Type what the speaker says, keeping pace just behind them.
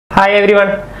Hi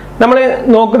everyone. We will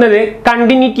look at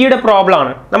continuity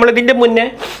problem. We will check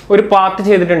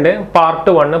part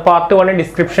 1. Part 1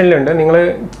 description. You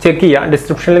will check the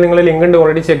description. You will link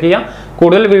already check the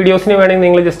videos. You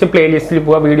will just playlist.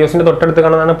 Videos in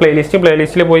the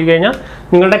playlist.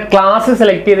 You will class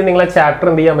select the chapter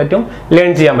and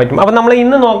learn. Now, we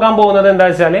will look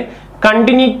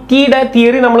continuity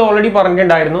theory we already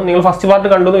parallel first part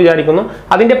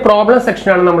the problem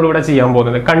section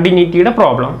continuity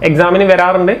problem exam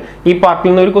this part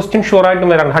question sure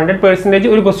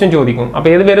 100% question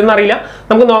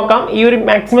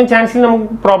maximum chance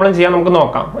problem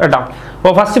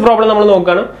first problem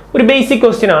basic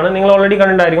question already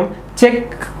check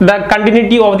the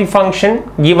continuity of the function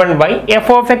given by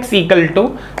f of x equal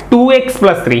to 2x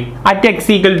plus 3 at x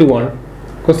equal to 1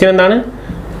 question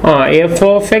f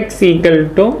of x equal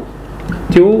to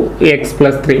 2x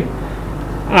plus 3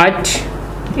 at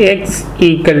x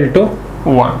equal to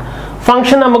 1.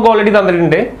 Function we already done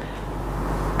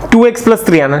 2x plus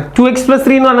 3 2x plus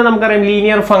 3 is a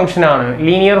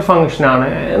linear function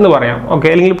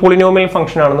okay polynomial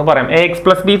function ax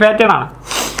plus b factor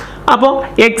Now,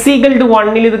 x equal to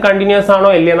 1 is continuous or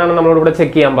not, we will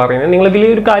check it.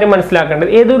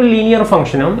 Linear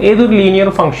function,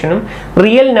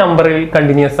 real number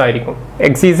continuous.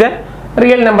 X is a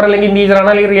real number,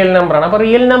 real number.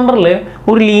 Real number is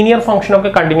a linear function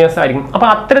continuous. Now,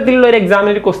 this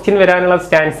exam question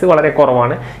stance is very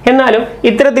important. Now,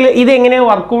 this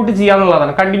work out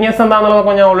continuous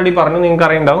already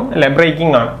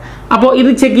breaking. Now,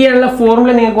 this check the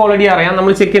formula already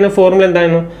check the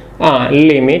formula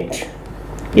limit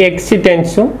x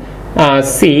tends to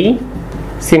c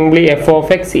simply f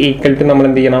of x equal to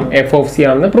f of c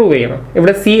prove here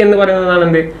c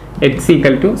x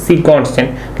equal to c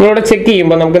constant. Check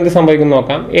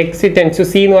x tends to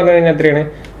c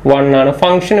 1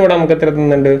 function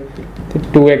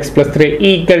 2x plus 3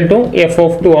 equal to f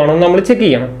of 2 check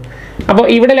now,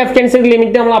 if we left hand side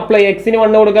limit apply x in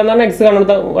 1 x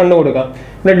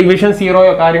the division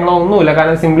 0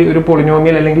 simply a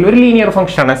polynomial or linear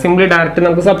function simply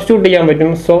directly substitute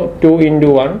so 2 into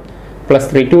 1 plus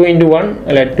 3 2 into 1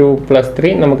 2 plus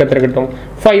 3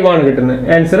 5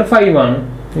 answer 5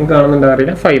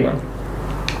 5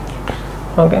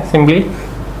 okay simply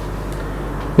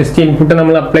just input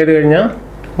apply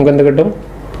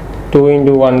 2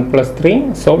 into 1 plus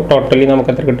 3 so totally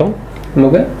 5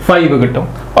 okay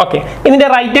in the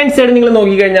right hand side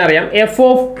f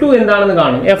of 2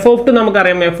 f of 2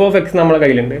 f of x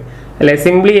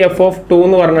simply f of 2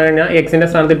 x in the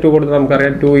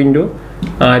 2 into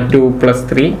 2 plus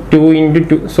 3 2 into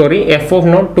 2 sorry f of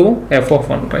not 2 f of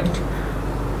 1 right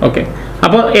okay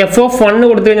f of 1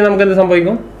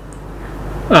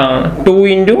 2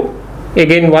 into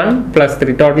again 1 plus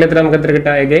 3 total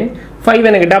again 5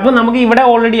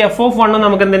 already f of 1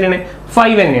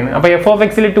 5 f of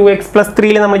x 2x plus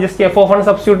 3 just f of 1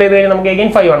 substitute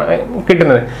again 5 now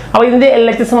this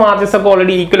LHS margins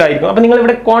already equal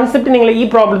concept this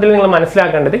problem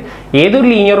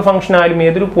linear function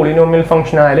polynomial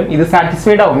function is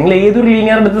satisfied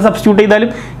linear substitute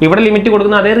limit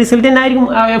result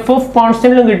f of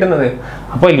constant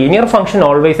linear function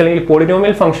always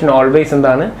polynomial function always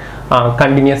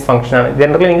continuous function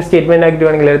generally statement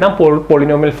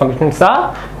polynomial functions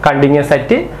are continuous at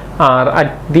the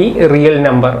real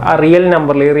number. Real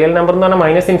number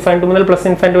minus infinite to plus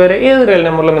infinite real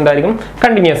number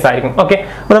continuous. Okay,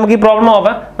 now we problem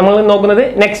over.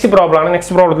 Next problem.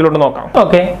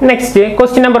 Okay, next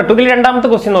question number 2. This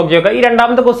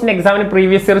question exam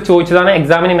previous year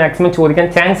exam maximum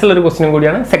chance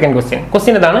question. Second question.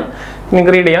 Question is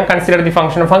consider the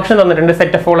function. Function is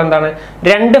set of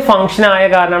function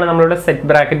set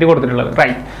bracket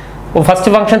right. First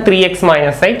function 3x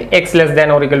minus 8 x less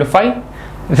than or equal to 5.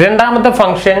 Second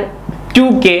function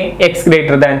 2k x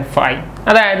greater than 5.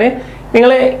 That is,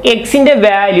 x in the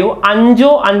value 5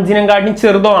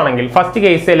 first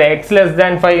case x less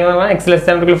than 5 x less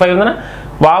than or equal to 5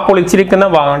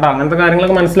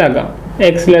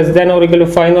 x less than or equal to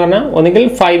 5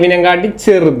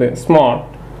 5 small.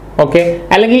 Okay,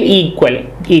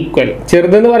 equal.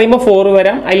 Children 4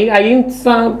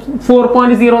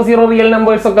 4.00 real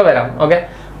numbers. Okay,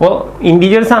 well,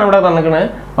 integers are 5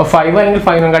 and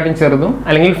 5 and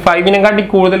 5 and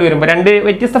cool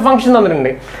the function on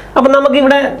the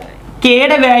k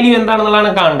value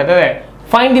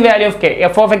find the value of k.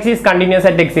 F of x is continuous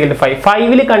at x equal to 5. 5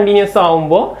 will continuous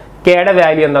കെയുടെ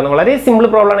value എന്താണ്. വളരെ simple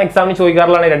problem ആണ്, എക്സാമിന്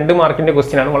ചോദിക്കാറുള്ളതാണ്, 2 മാർക്കിന്റെ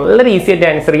question ആണ്. വളരെ easy ആയിട്ട്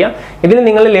answer ചെയ്യാം. ഇതിന്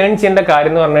നിങ്ങൾ ലേൺ ചെയ്യേണ്ട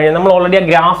കാര്യം എന്ന് പറഞ്ഞു കഴിഞ്ഞാൽ നമ്മൾ ഓൾറെഡി ആ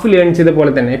ഗ്രാഫ് ലേൺ ചെയ്ത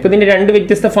പോലെ തന്നെ ഇപ്പോൾ ഇതിന്റെ 2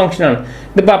 വ്യത്യസ്ത ഫംഗ്ഷൻ ആണ്.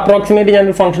 ഇതിപ്പോൾ അപ്രോക്സിമേറ്റ് ഞാൻ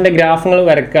ഒരു ഫംഗ്ഷന്റെ ഗ്രാഫുകൾ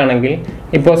വരക്കുകയാണെങ്കിൽ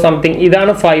ഇപ്പോൾ സംതിങ്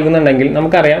ഇതാണ് 5 എന്നുണ്ടെങ്കിൽ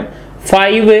നമുക്കറിയാം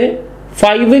 5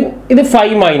 ഇത്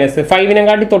 5 മൈനസ്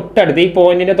 5-നെക്കാട്ടി തൊട്ടടുത്ത് ഈ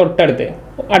പോയിന്റിന്റെ തൊട്ടടുത്ത്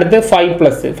അടുത്ത് 5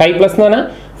 പ്ലസ് എന്ന് പറഞ്ഞാൽ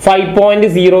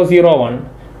 5.001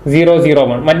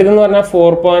 മറ്റേതെന്ന് പറഞ്ഞാൽ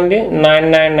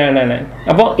 4.9999.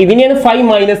 അപ്പോൾ ഇതിനെയാണ് 5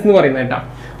 മൈനസ് എന്ന് പറയുന്നത് കേട്ടോ.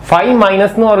 5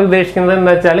 മൈനസ് എന്ന് പറഞ്ഞ് ഉദ്ദേശിക്കുന്നത്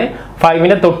എന്താ വെച്ചാൽ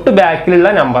 5ന്റെ തൊട്ട് ബാക്കിലുള്ള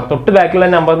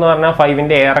നമ്പർ എന്ന് പറഞ്ഞാൽ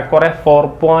 5ന്റെ ഏറെക്കുറെ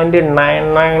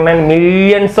 4.999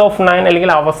 മില്യൺസ് ഓഫ് 9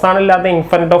 അല്ലെങ്കിൽ അവസാനമില്ലാത്ത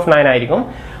ഇൻഫിനിറ്റ് ഓഫ് 9 ആയിരിക്കും.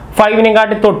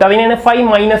 5-നെക്കാട്ടി തൊട്ട് അതിനെയാണ് 5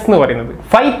 മൈനസ് എന്ന് പറയുന്നത്.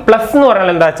 5 പ്ലസ് എന്ന് പറഞ്ഞാൽ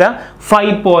എന്താ വെച്ചാൽ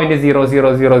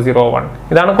 5.00001.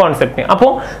 ഇതാണ് കോൺസെപ്റ്റ്. അപ്പോൾ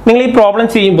നിങ്ങൾ ഈ പ്രോബ്ലം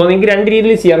ചെയ്യുമ്പോൾ നിങ്ങൾക്ക് 2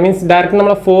 രീതിയിൽ ചെയ്യാം. മീൻസ് ഡയറക്റ്റ്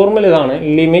നമ്മളെ ഫോർമുല ഇതാണ്,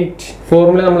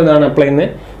 ഫോർമുല നമ്മൾ ഇതാണ് അപ്ലൈ ചെയ്യുന്നത്.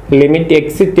 Limit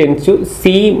x tends to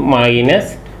C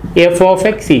minus F of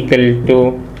X equal to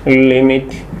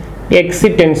limit x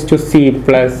tends to C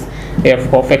plus F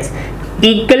of X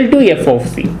equal to F of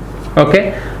C. Okay,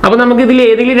 അപ്പോൾ നമുക്ക് ഇതിൽ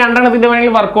ഏതെങ്കിലും 2 എണ്ണത്തിന്റെ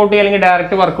വേണമെങ്കിൽ വർക്കൗട്ട് ചെയ്യുക, അല്ലെങ്കിൽ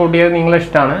ഡയറക്റ്റ് വർക്കൗട്ട് ചെയ്ത് നിങ്ങളുടെ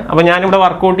ഇഷ്ടമാണ്. അപ്പോൾ ഞാനിവിടെ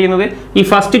വർക്കൗട്ട് ചെയ്യുന്നത് ഈ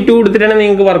ഫസ്റ്റ് 2 എടുത്തിട്ടാണ്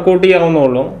നിങ്ങൾക്ക് വർക്കൗട്ട്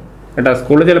ചെയ്യാവുന്നുള്ളൂ കേട്ടോ.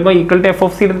 സ്കൂളിൽ ചിലപ്പോൾ equal to F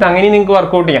of C എടുത്ത് അങ്ങനെ നിങ്ങൾക്ക്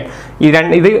വർക്കൗട്ട് ചെയ്യാം.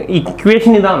 ഇത്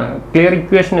ഇക്വേഷൻ ഇതാണ്, ക്ലിയർ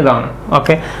ഇക്വേഷൻ ഇതാണ്.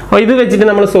 ഓക്കെ, അപ്പോൾ ഇത് വെച്ചിട്ട്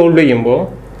നമ്മൾ സോൾവ് ചെയ്യുമ്പോൾ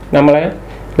നമ്മളെ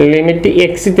ലിമിറ്റ്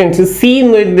എക്സ് ടെൻസ് സി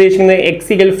എന്ന് ഉദ്ദേശിക്കുന്നത് എക്സ്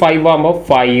ഈക്വൽ 5 ആകുമ്പോൾ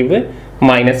 5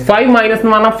 മൈനസ്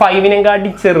എന്ന് പറഞ്ഞാൽ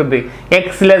 5-നെക്കാട്ടി ചെറുത്,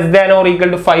 X less than or equal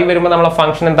to 5 വരുമ്പോൾ നമ്മളെ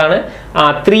ഫംഗ്ഷൻ എന്താണ്?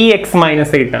 3x -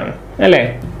 8 ആണ് അല്ലേ.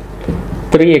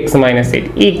 3x - 8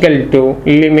 equal to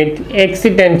limit x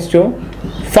tends to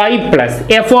 5 plus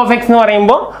F of X എന്ന്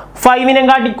പറയുമ്പോൾ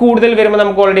 5-നെക്കാട്ടി കൂടുതൽ വരുമ്പോൾ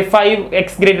നമുക്ക് already 5x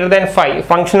greater than 5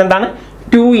 function എന്താണ്?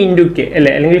 2 × k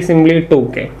അല്ലേ, അല്ലെങ്കിൽ സിംപ്ലി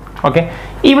 2k. ഓക്കെ,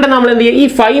 ഇവിടെ നമ്മൾ എന്ത് ചെയ്യുക? ഈ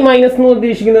 5 മൈനസ് എന്ന്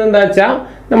ഉദ്ദേശിക്കുന്നത് എന്താ വെച്ചാൽ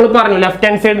നമ്മൾ പറഞ്ഞു ലെഫ്റ്റ്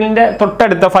ഹാൻഡ് സൈഡിന്റെ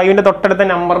തൊട്ടടുത്ത 5ന്റെ തൊട്ടടുത്ത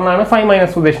നമ്പറിനാണ് 5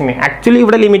 മൈനസ് ഉദ്ദേശിക്കുന്നത്. ആക്ച്വലി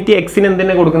ഇവിടെ ലിമിറ്റ് എക്സിന്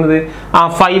എന്തിനെ കൊടുക്കുന്നത്?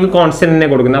 5 കോൺസ്റ്റന്റിനെ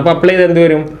കൊടുക്കുന്നത്. അപ്പോൾ അപ്ലൈ ചെയ്ത് എന്ത്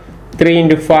വരും? 3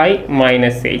 × 5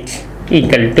 - 8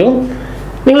 ഈക്വൽ ടു,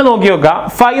 നിങ്ങൾ നോക്കി നോക്കുക,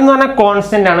 5 എന്ന് പറഞ്ഞാൽ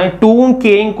കോൺസ്റ്റന്റ് ആണ്, 2ഉം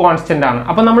kയും കോൺസ്റ്റന്റ് ആണ്.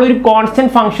 അപ്പോൾ നമ്മളൊരു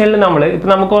കോൺസ്റ്റന്റ് ഫംഗ്ഷനിൽ ഇപ്പൊ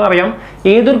നമുക്ക് അറിയാം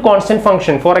ഏതൊരു constant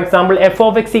function, for example F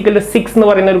of X equal to 6 എന്ന്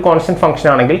പറയുന്ന ഒരു കോൺസ്റ്റന്റ് ഫംഗ്ഷൻ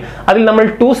ആണെങ്കിൽ അതിൽ നമ്മൾ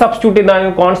 2 സബ്സ്റ്റിറ്റ്യൂട്ട് ചെയ്താൽ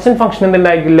കോൺസ്റ്റന്റ് ഫംഗ്ഷൻ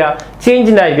എന്തുണ്ടായിരിക്കില്ല? ചേഞ്ച്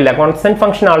ഉണ്ടായിരിക്കില്ല. Constant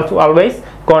function always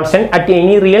constant at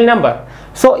any real number.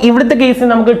 So ഇവിടുത്തെ കേസിൽ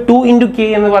നമുക്ക് 2 × k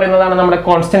എന്ന് പറയുന്നതാണ് നമ്മുടെ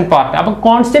കോൺസ്റ്റന്റ് പാർട്ട്. അപ്പോൾ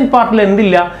കോൺസ്റ്റന്റ് പാർട്ടിൽ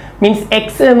എന്തില്ല? മീൻസ്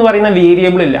എക്സ് എന്ന് പറയുന്ന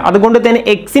വേരിയബിൾ ഇല്ല. അതുകൊണ്ട് തന്നെ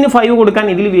എക്സിന് 5 കൊടുക്കാൻ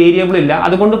ഇതിൽ വേരിയബിൾ ഇല്ല.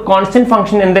 അതുകൊണ്ട് കോൺസ്റ്റന്റ്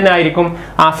ഫംഗ്ഷൻ എന്തിനായിരിക്കും?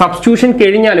 സബ്സ്റ്റിറ്റ്യൂഷൻ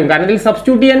കഴിഞ്ഞാലും, കാരണം ഇതിൽ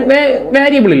സബ്സ്റ്റിറ്റ്യൂട്ട് ചെയ്യാൻ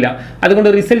വേരിയബിൾ ഇല്ല. അതുകൊണ്ട്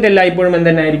റിസൾട്ട് എല്ലായ്പ്പോഴും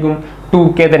എന്തെന്നായിരിക്കും?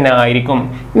 2k തന്നെ ആയിരിക്കും.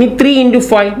 ഇനി 3 ×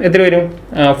 5 എത്ര വരും?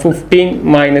 15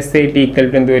 - 8 ഈക്വൽ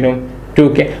ടു എന്ത് വരും?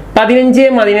 2k. 15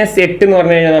 - 8 എന്ന്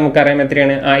പറഞ്ഞു കഴിഞ്ഞാൽ നമുക്കറിയാം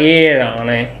എത്രയാണ്? 7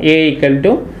 ആണ്. a equal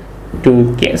to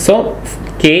 2k. So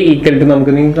k equal to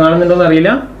നമുക്ക് നിങ്ങൾക്ക് കാണുന്നുണ്ടോന്ന്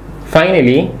അറിയില്ല.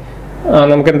 ഫൈനലി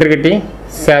നമുക്ക് എന്ത് കിട്ടി?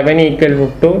 7 equal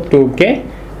to 2k,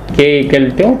 k equal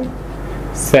to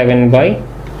 7/2.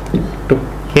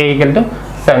 k equal to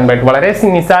 7/2. വളരെ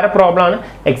നിസ്സാര പ്രോബ്ലം ആണ്.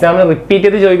 എക്സാമിന് റിപ്പീറ്റ്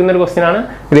ചെയ്ത് ചോദിക്കുന്ന ഒരു ക്വസ്റ്റ്യൻ ആണ്.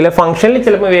 ഇതിലെ ഫംഗ്ഷനിൽ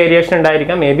ചിലപ്പോൾ വേരിയേഷൻ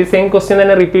ഉണ്ടായിരിക്കാം, മേ ബി സെയിം ക്വസ്റ്റ്യൻ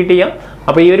തന്നെ റിപ്പീറ്റ് ചെയ്യാം.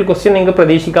 അപ്പോൾ ഈ ഒരു ക്വസ്റ്റ്യൻ നിങ്ങൾക്ക്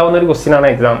പ്രതീക്ഷിക്കാവുന്ന ഒരു ക്വസ്റ്റ്യൻ ആണ്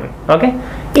എക്സാമിന്. ഓക്കെ,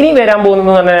 ഇനി വരാൻ പോകുന്നത്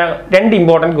പറഞ്ഞാൽ 2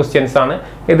 ഇമ്പോർട്ടൻറ്റ് ക്വസ്റ്റ്യൻസ് ആണ്.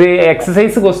 ഇത്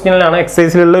എക്സസൈസ് ക്വസ്റ്റ്യനിലാണ്,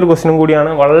 എക്സസൈസിലുള്ള ഒരു ക്വസ്റ്റ്യൻ കൂടിയാണ്.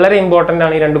 വളരെ ഇമ്പോർട്ടൻ്റ്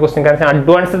ആണ് ഈ 2 ക്വസ്റ്റ്യൻ. കാരണം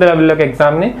അഡ്വാൻസ്ഡ് ലെവലിലൊക്കെ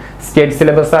എക്സാമിന് സ്റ്റേറ്റ്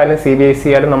സിലബസ് ആയാലും CBSE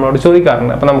ആയാലും നമ്മളോട്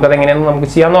ചോദിക്കാറുണ്ട്. അപ്പോൾ നമുക്കത് എങ്ങനെയാണെന്ന് നമുക്ക്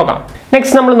ചെയ്യാൻ നോക്കാം.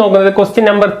 നെക്സ്റ്റ് നമ്മൾ നോക്കുന്നത് ക്വസ്റ്റ്യൻ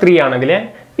നമ്പർ 3 ആണെങ്കിൽ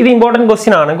ഇത് ഇമ്പോർട്ടൻറ്റ്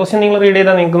ക്വസ്റ്റ്യൻ ആണ്. ക്വസ്റ്റ്യൻ നിങ്ങൾ റീഡ്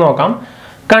ചെയ്താൽ നിങ്ങൾക്ക് നോക്കാം.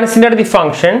 Consider the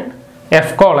function f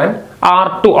colon r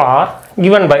to r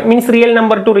given by, means real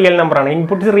number to real number ആണ്.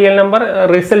 Input is real number,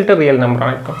 result real number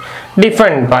ആയിരിക്കും.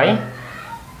 Defined by,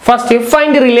 first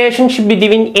find the relationship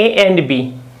between a and b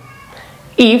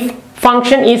if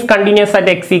function is continuous at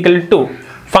x equal to,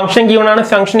 function given ആണ്,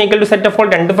 function equal to set of all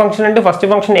 2 function ഉണ്ട്. First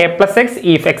function a plus x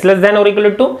if x less than or equal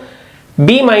to 2,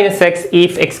 b minus x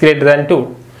if x greater than 2.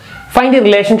 Find the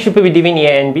relationship between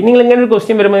a and b. നിങ്ങൾ ഇങ്ങനെ ഒരു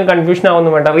question വരുമ്പോൾ confusion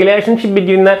ആവുന്നു വേണ്ട. Relationship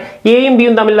between എയും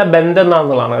ബിയും തമ്മിലുള്ള ബന്ധം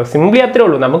എന്താണെന്നുള്ളതാണ്. സിംപ്ലി അത്രേ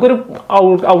ഉള്ളൂ. നമുക്കൊരു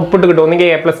ഔട്ട്പുട്ട് കിട്ടും, ഒന്നെങ്കിൽ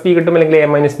a + b കിട്ടും, അല്ലെങ്കിൽ a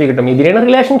 - b കിട്ടും. ഇതിനാണ്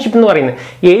റിലേഷൻഷിപ്പ് എന്ന് പറയുന്നത്.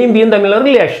 എയും ബിയും തമ്മിലുള്ള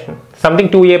റിലേഷൻ,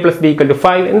 സംതിങ് 2a + b =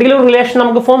 5, എന്തെങ്കിലും ഒരു റിലേഷൻ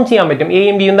നമുക്ക് ഫോം ചെയ്യാൻ പറ്റും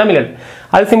എയും ബിയും തമ്മിലുള്ള.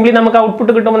 അത് സിംപ്ലി നമുക്ക്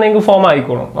ഔട്ട്പുട്ട് കിട്ടുമ്പോൾ നിങ്ങൾക്ക് ഫോം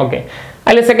ആയിക്കോളും. ഓക്കെ,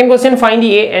 അതിൽ second question find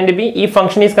a and b ഈ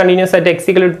function is continuous at x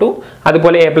 = 2,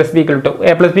 അതുപോലെ a + b = 2.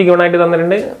 a + b given ആയിട്ട്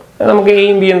തന്നിട്ടുണ്ട്, നമുക്ക്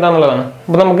എയും ബി എന്താണെന്നുള്ളതാണ്.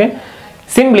 അപ്പോൾ നമുക്ക്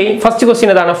സിംപ്ലി ഫസ്റ്റ് ക്വസ്റ്റ്യൻ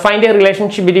ഇതാണ്, find A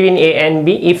relationship between a and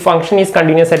b if function is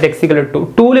continuous at x = 2.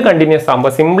 2ൽ continuous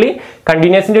ആകുമ്പോൾ സിംപ്ലി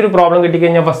കണ്ടിന്യൂസിന്റെ ഒരു പ്രോബ്ലം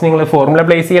കിട്ടിക്കഴിഞ്ഞാൽ ഫസ്റ്റ് നിങ്ങൾ ഫോർമുല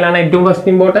പ്ലേസ് ചെയ്യലാണ് ഏറ്റവും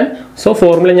ഫസ്റ്റ് ഇമ്പോർട്ടൻറ്റ്. സോ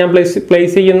ഫോർമുല ഞാൻ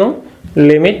പ്ലേസ് ചെയ്യുന്നു.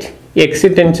 Limit x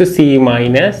 → c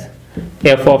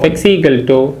 - f of x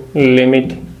 =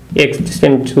 limit x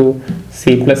 → c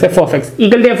plus f of x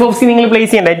equal to f of c നിങ്ങൾ place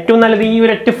ചെയ്യണ്ട. ഏറ്റവും നല്ലത് ഈ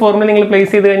ഒരു ഒറ്റ ഫോർമുല നിങ്ങൾ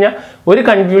പ്ലേസ് ചെയ്ത് കഴിഞ്ഞാൽ ഒരു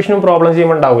കൺഫ്യൂഷനും പ്രോബ്ലം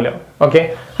ചെയ്യുമ്പോൾ ഉണ്ടാവില്ല. ഓക്കെ,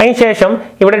 അതിനുശേഷം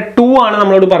ഇവിടെ 2 ആണ്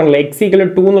നമ്മളോട് പറഞ്ഞില്ല, x equal to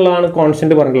 2 എന്നുള്ളതാണ്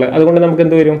കോൺസ്റ്റന്റ് പറഞ്ഞിട്ടുള്ളത്. അതുകൊണ്ട് നമുക്ക്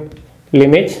എന്ത് വരും,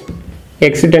 limit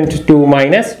x tends to 2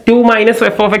 minus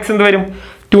f of x എന്ത് വരും,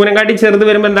 2 കാട്ടി ചെറുത്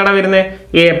വരുമ്പോൾ എന്താണ് വരുന്നത്,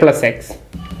 a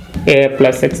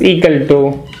plus x equal to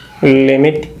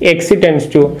limit x tends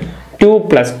to 2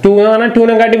 plus 2 എന്ന് പറഞ്ഞാൽ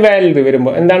 2 കാട്ടി വാല്യൂ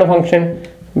വരുമ്പോൾ എന്താണ് function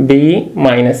b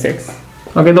minus x.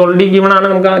 Okay, ഇത് ഓൾറെഡി ഗിവൺ ആണ്,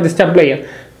 നമുക്ക് ജസ്റ്റ് അപ്ലൈ ചെയ്യാം.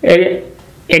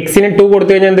 എക്സിന് 2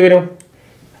 കൊടുത്തു കഴിഞ്ഞാൽ എന്ത് വരും,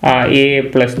 a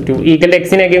plus 2 ഈക്വൽ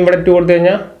എക്സിനൊക്കെ ഇവിടെ 2 കൊടുത്തു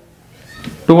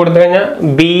കഴിഞ്ഞാൽ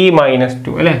b minus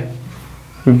 2 അല്ലേ,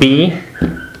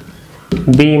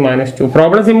 b minus 2.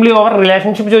 Problem simply over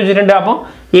relationship ചോദിച്ചിട്ടുണ്ട്. അപ്പോൾ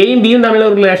എയും ബിയും തമ്മിലുള്ള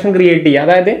ഒരു റിലേഷൻ ക്രിയേറ്റ് ചെയ്യുക.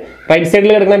 അതായത് റൈറ്റ് സൈഡിൽ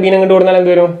കിടക്കുന്ന ബീനെ അങ്ങോട്ട് കൊടുത്താൽ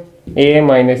എന്ത് വരും, a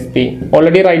minus b.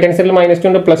 Already right hand സൈഡിൽ -2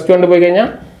 ഉണ്ട്, +2 കൊണ്ട് പോയി കഴിഞ്ഞാൽ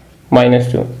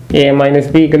 -2. a minus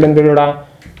b ഈക്വൽ എന്ത് വരും,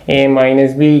 a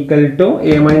minus b equal to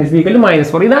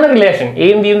 -4. ഇതാണ് റിലേഷൻ,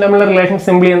 എയും ബിയും തമ്മിലുള്ള റിലേഷൻ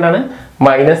സിംപ്ലി എന്താണ്,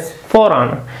 -4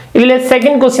 ആണ്. ഇതിലെ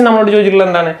സെക്കൻഡ് ക്വസ്റ്റ്യൻ നമ്മളോട് ചോദിച്ചിട്ടുള്ളത്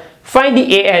എന്താണ്, find the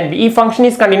a and b. ഈ function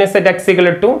is continuous at x equal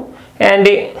to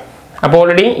and അപ്പോൾ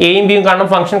ഓൾറെഡി എയും ബിയും കാണും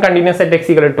function continuous at x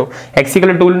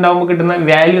equal to ഉണ്ടാകുമ്പോൾ കിട്ടുന്ന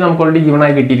വാല്യൂ നമുക്ക് ഓൾറെഡി ഗിവൺ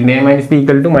ആയി കിട്ടിയിട്ടുണ്ട്, a minus b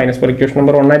equal to -4. Equation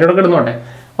number 1 ആയിട്ട് കിടന്നോട്ടെ.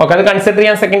 ഓക്കെ, അത് കൺസിഡർ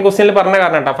ചെയ്യാൻ സെക്കൻഡ് ക്വസ്റ്റ്യനിൽ പറഞ്ഞ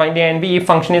കാരണം കേട്ടോ. ഫൈൻഡ് എ ആൻഡ് ബി, ഈ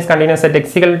function is continuous at x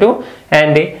equal to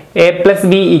and a plus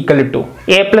b equal to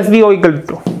equal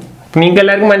to. നിങ്ങൾക്ക്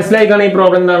എല്ലാവർക്കും മനസ്സിലായിക്കാണ് ഈ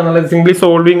പ്രോബ്ലം എന്താണെന്നുള്ളത്, സിംപ്ലി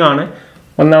സോൾവിങ് ആണ്.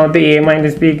 ഒന്നാമത്തെ a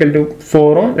minus b equal to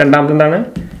 4, രണ്ടാമത്തെ എന്താണ്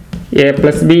a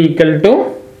plus b equal to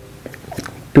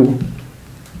 2.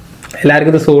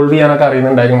 എല്ലാവർക്കും ഇത് സോൾവ് ചെയ്യാനൊക്കെ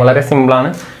അറിയുന്നുണ്ടായിരിക്കും, വളരെ സിമ്പിൾ ആണ്.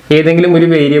 ഏതെങ്കിലും ഒരു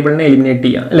വേരിയബിളിനെ എലിമിനേറ്റ്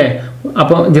ചെയ്യാം അല്ലേ.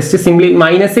 അപ്പോൾ ജസ്റ്റ് സിംപ്ലി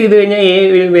മൈനസ് ചെയ്ത് കഴിഞ്ഞാൽ a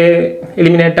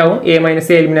എലിമിനേറ്റ് ആവും, a minus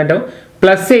a എലിമിനേറ്റ് ആവും.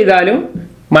 പ്ലസ് ചെയ്താലും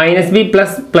 -b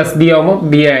പ്ലസ് b ആവുമ്പോൾ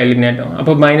b എലിമിനേറ്റ് ആവും.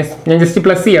 അപ്പോൾ ഞാൻ ജസ്റ്റ്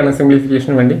പ്ലസ് ചെയ്യാണ്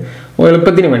സിംപ്ലിഫിക്കേഷന് വേണ്ടി,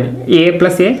 എളുപ്പത്തിന് വേണ്ടി. a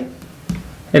plus a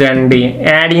 2a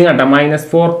adding കേട്ടോ,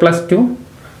 -4 plus 2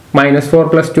 -4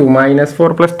 plus 2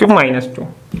 -2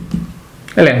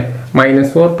 അല്ലേ,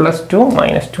 -4 plus 2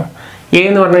 -2. a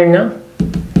എന്ന് പറഞ്ഞു കഴിഞ്ഞാൽ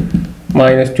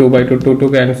 -2/2 2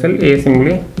 ക്യാൻസൽ, a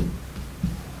സിംപ്ലി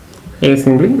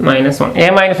 -1. a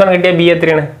 -1 കിട്ടിയ b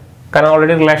എത്രയാണ്, കാരണം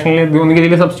ഓൾറെഡി റിലേഷനിൽ ഒന്നുകിൽ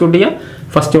ഇതിൽ സബ്സ്റ്റിറ്റ്യൂട്ട് ചെയ്യാം,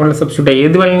 ഫസ്റ്റ് വണ്ണിൽ സബ്സ്റ്റിറ്റ്യൂട്ട് ചെയ്യാം,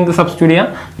 ഏത് വഴി നിങ്ങൾക്ക് സബ്സ്റ്റിറ്റ്യൂട്ട് ചെയ്യാം.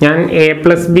 ഞാൻ a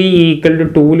plus b equal to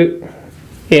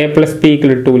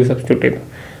 2 substitute ചെയ്തു.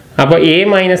 അപ്പോൾ a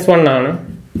 -1 ആണ്,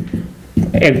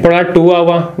 എപ്പോഴാണ് 2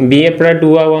 ആവുക, b എപ്പോഴാണ്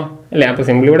 2 ആവുക അല്ലേ. അപ്പോൾ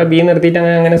സിംപ്ലി ഇവിടെ b നിർത്തിയിട്ട്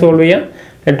അങ്ങനെ സോൾവ് ചെയ്യാം.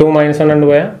 2 - 1 കൊണ്ട്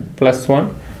പോയാൽ +1,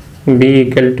 b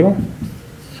equal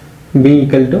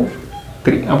to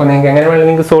 3. അപ്പോൾ നിങ്ങൾക്ക് എങ്ങനെ വേണമെങ്കിൽ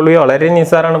നിങ്ങൾക്ക് സോൾവ് ചെയ്യാം. വളരെ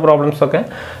നിസ്സാരമാണ് പ്രോബ്ലംസ് ഒക്കെ.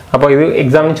 അപ്പോൾ ഇത്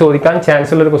എക്സാമിന് ചോദിക്കാൻ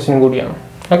ചാൻസ് ഉള്ള ഒരു ക്വസ്റ്റ്യൻ കൂടിയാണ്.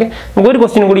 ഓക്കെ, നമുക്കൊരു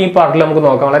ക്വസ്റ്റ്യൻ കൂടി ഈ പാർട്ടിൽ നമുക്ക്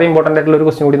നോക്കാം, വളരെ ഇമ്പോർട്ടൻ്റ് ആയിട്ടുള്ള ഒരു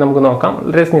ക്വസ്റ്റ്യൻ കൂടി നമുക്ക് നോക്കാം,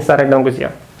 വളരെ നിസ്സാരമായിട്ട് നമുക്ക്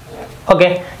ചെയ്യാം. ഓക്കെ,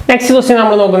 നെക്സ്റ്റ് ക്വസ്റ്റ്യൻ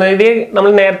നമ്മൾ നോക്കുന്നത് ഇത് നമ്മൾ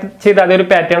നേരത്തെ ചെയ്ത അതേ ഒരു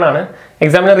പാറ്റേൺ ആണ്,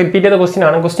 എക്സാമിന് റിപ്പീറ്റ് ചെയ്ത ക്വസ്റ്റ്യൻ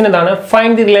ആണ്. ക്വസ്റ്റ്യൻ എന്താണ്,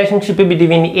 find the relationship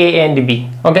between a and b.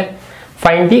 Okay,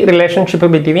 find the relationship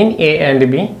between a and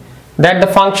b that the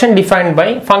function defined by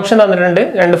function തന്നിട്ടുണ്ട്,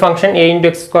 രണ്ട് function a into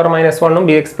x square minus 1 ഉം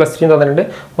bx plus 3 തന്നിട്ടുണ്ട്.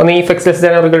 ഒന്ന് if x less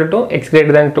than or equal to x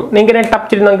greater than 2. നിങ്ങൾക്ക് ടപ്പ്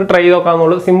ചെയ്ത് നമുക്ക് try ചെയ്ത്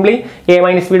നോക്കാവുന്നുള്ളൂ. Simply a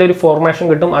minus b യുടെ ഒരു ഫോർമേഷൻ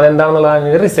കിട്ടും,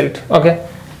 അതെന്താണെന്നുള്ളതാണ് റിസൾട്ട്.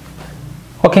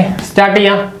 ഓക്കെ സ്റ്റാർട്ട്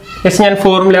ചെയ്യാം. ജസ്റ്റ് ഞാൻ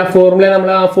ഫോർമുല നമ്മൾ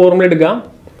ആ ഫോർമുല എടുക്കാം.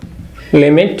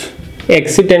 Limit x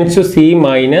tends to c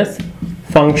minus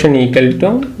function equal to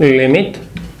limit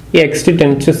x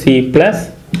tends to c plus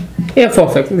f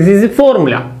of x. This is A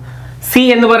formula. C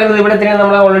എന്ന് പറയുന്നത് ഇവിടെ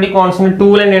നമ്മൾ ഓൾറെഡി കോൺസ്റ്റന്റ് 2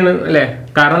 തന്നെയാണ് അല്ലേ,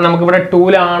 കാരണം നമുക്ക് ഇവിടെ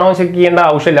 2 ചെക്ക് ചെയ്യേണ്ട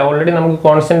ആവശ്യമില്ല. ഓൾറെഡി നമുക്ക്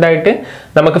കോൺസ്റ്റന്റ് ആയിട്ട്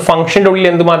നമുക്ക് ഫംഗ്ഷന്റെ ഉള്ളിൽ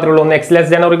എന്ത് മാത്രമേ ഉള്ളൂ, ഒന്ന് x less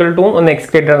than or equal to, ഒന്ന് x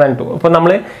greater than 2. അപ്പോൾ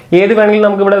നമ്മൾ ഏത് വേണമെങ്കിലും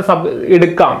നമുക്ക് ഇവിടെ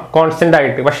എടുക്കാം കോൺസ്റ്റന്റ്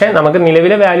ആയിട്ട്, പക്ഷേ നമുക്ക്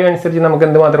നിലവിലെ വാല്യൂ അനുസരിച്ച് നമുക്ക്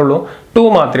എന്ത് മാത്രമേ ഉള്ളൂ, 2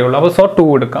 മാത്രമേ ഉള്ളൂ. അപ്പോൾ 2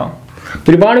 എടുക്കാം.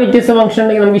 ഒരുപാട് വ്യത്യസ്ത ഫംഗ്ഷൻ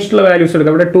ഉണ്ടെങ്കിൽ നമുക്ക് ഇഷ്ടമുള്ള വാല്യൂസ്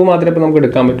എടുക്കാം, ഇവിടെ 2 മാത്രമേ ഇപ്പോൾ നമുക്ക്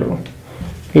എടുക്കാൻ പറ്റുള്ളൂ.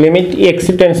 Limit x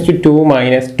tends to 2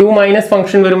 minus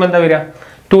function വരുമ്പോൾ എന്താ വരിക,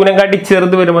 2 കാട്ടി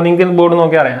ചെറുത് വരുമ്പോൾ നിങ്ങൾക്ക് ബോർഡ്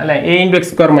നോക്കി അറിയാം അല്ലേ, a into x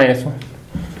square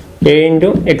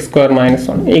minus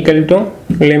 1 equal to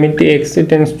limit x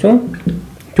tends to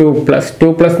 2 plus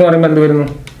എന്ന് പറയുമ്പോൾ എന്ത് വരുന്നു,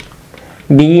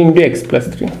 b into x plus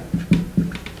 3.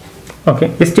 Okay,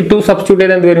 just 2 substitute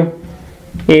ചെയ്താൽ എന്ത് വരും,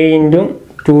 a into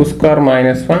 2 square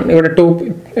minus 1. ഇവിടെ 2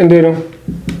 എന്ത് വരും,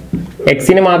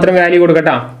 എക്സിന് മാത്രം വാല്യൂ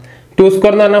കൊടുക്കട്ടാ. 2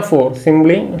 square എന്ന് പറഞ്ഞാൽ 4,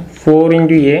 simply 4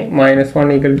 into a minus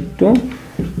 1 equal to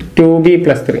 2b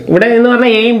plus 3. ഇവിടെ എന്ന്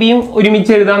പറഞ്ഞാൽ എയും ബിയും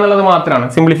ഒരുമിച്ച് എഴുതുക എന്നുള്ളത് മാത്രമാണ്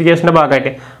സിംപ്ലിഫിക്കേഷന്റെ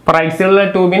ഭാഗമായിട്ട്. അപ്പോൾ റൈറ്റ് സൈഡിലുള്ള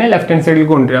 2bനെ ലെഫ്റ്റ് ഹാൻഡ് സൈഡിൽ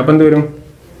കൊണ്ടുവരും. അപ്പോൾ എന്ത് വരും,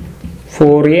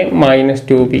 4a minus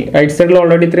 2b. റൈറ്റ് സൈഡിൽ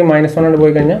ഓൾറെഡി 3 -1 കൊണ്ട്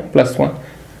പോയി കഴിഞ്ഞാൽ +1.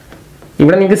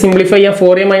 ഇവിടെ നിങ്ങൾക്ക് സിംപ്ലിഫൈ ചെയ്യാം.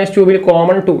 4a minus 2b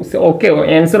common 2. Okay,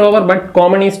 answer over, but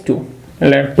common is 2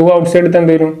 അല്ലേ. 2 ഔട്ട് സൈഡ്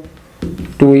എന്ത് വരും,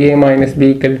 2a minus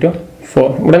b equal to 4.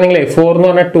 ഇവിടെ നിങ്ങൾ 4 എന്ന്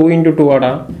പറഞ്ഞാൽ 2 into 2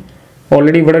 ആടാ,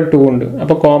 ഓൾറെഡി ഇവിടെ 2 ഉണ്ട്.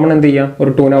 അപ്പോൾ കോമൺ എന്ത് ചെയ്യാം,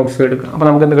 ഒരു 2 ഔട്ട്സൈഡ് എടുക്കുക. അപ്പോൾ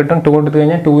നമുക്ക് എന്ത് കിട്ടും, 2 എടുത്തു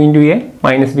കഴിഞ്ഞാൽ 2 × a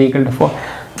 - b = 4.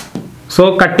 സോ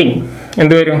കട്ടിങ്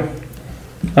എന്ത് വരും,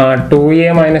 2a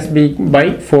 - b by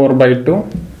 4/2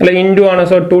 അല്ല ഇൻറ്റു ആണ്.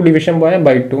 സോ 2 ഡിവിഷൻ പോയാൽ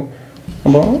 /2.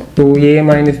 അപ്പോൾ 2a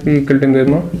 - b = എന്ത്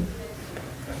വരുന്നു,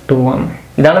 2 ആണ്.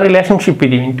 ഇതാണ് റിലേഷൻഷിപ്പ്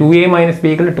ബിറ്റ്വീൻ 2a - b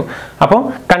 = 2. അപ്പോൾ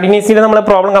കണ്ടിന്യൂസിൻ്റെ നമ്മൾ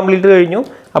പ്രോബ്ലം കംപ്ലീറ്റ് കഴിഞ്ഞു.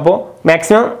 അപ്പോൾ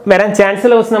മാക്സിമം വരാൻ ചാൻസ്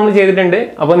ഉള്ള ക്വസ്റ്റ്യൻ നമ്മൾ ചെയ്തിട്ടുണ്ട്.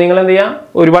 അപ്പോൾ നിങ്ങൾ എന്ത് ചെയ്യുക,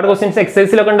 ഒരുപാട് ക്വസ്റ്റ്യൻസ്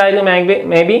എക്സസൈസിലൊക്കെ ഉണ്ടായിരുന്നു.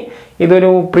 മേ ബി ഇതൊരു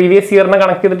പ്രീവിയസ് ഇയറിനെ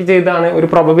കണക്ട് ചെയ്തിട്ട് ചെയ്തതാണ്. ഒരു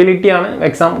പ്രോബബിലിറ്റിയാണ്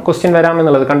എക്സാം ക്വസ്റ്റ്യൻ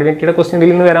വരാമെന്നുള്ളത്. കണ്ടിന്യൂറ്റിയുടെ ക്വസ്റ്റ്യൻ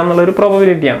ഇതിൽ നിന്ന് വരാമെന്നുള്ള ഒരു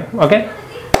പ്രോബബിലിറ്റിയാണ്. ഓക്കെ,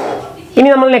 ഇനി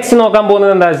നമ്മൾ നെക്സ്റ്റ് നോക്കാൻ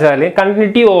പോകുന്നത് എന്താ വെച്ചാൽ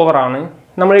കണ്ടിന്യൂറ്റി ഓവറാണ്.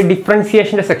 നമ്മൾ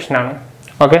ഡിഫറൻസിയേഷൻ്റെ സെക്ഷനാണ്.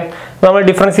 ഓക്കെ, നമ്മൾ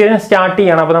ഡിഫറൻസിയേഷൻ സ്റ്റാർട്ട്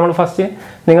ചെയ്യണം. അപ്പോൾ നമ്മൾ ഫസ്റ്റ്,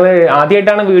 നിങ്ങൾ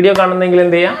ആദ്യമായിട്ടാണ് വീഡിയോ കാണുന്നതെങ്കിൽ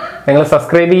എന്ത് ചെയ്യുക, നിങ്ങൾ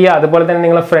സബ്സ്ക്രൈബ് ചെയ്യുക. അതുപോലെ തന്നെ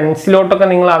നിങ്ങളുടെ ഫ്രണ്ട്സിലോട്ടൊക്കെ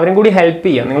നിങ്ങൾ അവരും കൂടി ഹെൽപ്പ്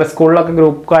ചെയ്യുക. നിങ്ങളുടെ സ്കൂളിലൊക്കെ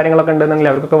ഗ്രൂപ്പ് കാര്യങ്ങളൊക്കെ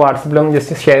ഉണ്ടെന്നുണ്ടെങ്കിൽ അവർക്കൊക്കെ വാട്സപ്പിലൊന്ന്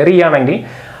ജസ്റ്റ് ഷെയർ ചെയ്യുകയാണെങ്കിൽ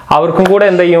അവർക്കും കൂടെ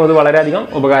എന്ത് ചെയ്യും, അത് വളരെയധികം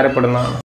ഉപകാരപ്പെടുന്നതാണ്.